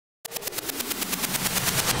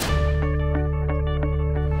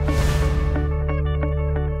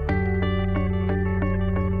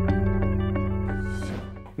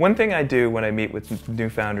One thing I do when I meet with new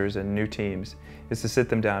founders and new teams is to sit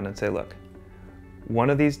them down and say, look, one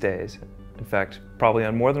of these days, in fact, probably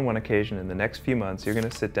on more than one occasion in the next few months, you're going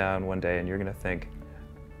to sit down one day and you're going to think,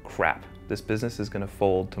 crap, this business is going to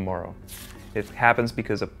fold tomorrow. It happens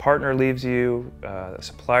because a partner leaves you, a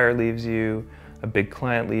supplier leaves you, a big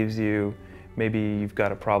client leaves you, maybe you've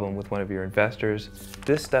got a problem with one of your investors.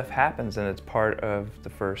 This stuff happens and it's part of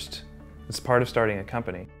starting a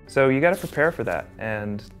company. So you got to prepare for that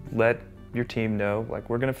and let your team know, like,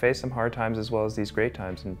 we're going to face some hard times as well as these great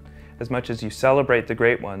times. And as much as you celebrate the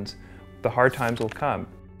great ones, the hard times will come.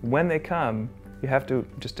 When they come, you have to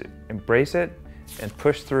just embrace it and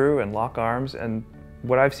push through and lock arms. And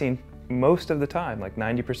what I've seen most of the time, like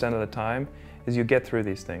 90% of the time, is you get through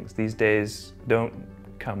these things. These days don't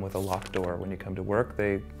come with a locked door when you come to work.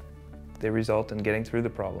 They result in getting through the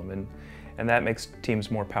problem. And that makes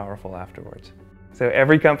teams more powerful afterwards. So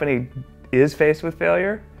every company is faced with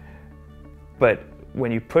failure, but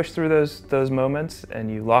when you push through those moments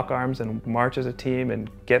and you lock arms and march as a team and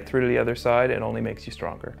get through to the other side, it only makes you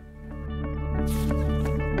stronger.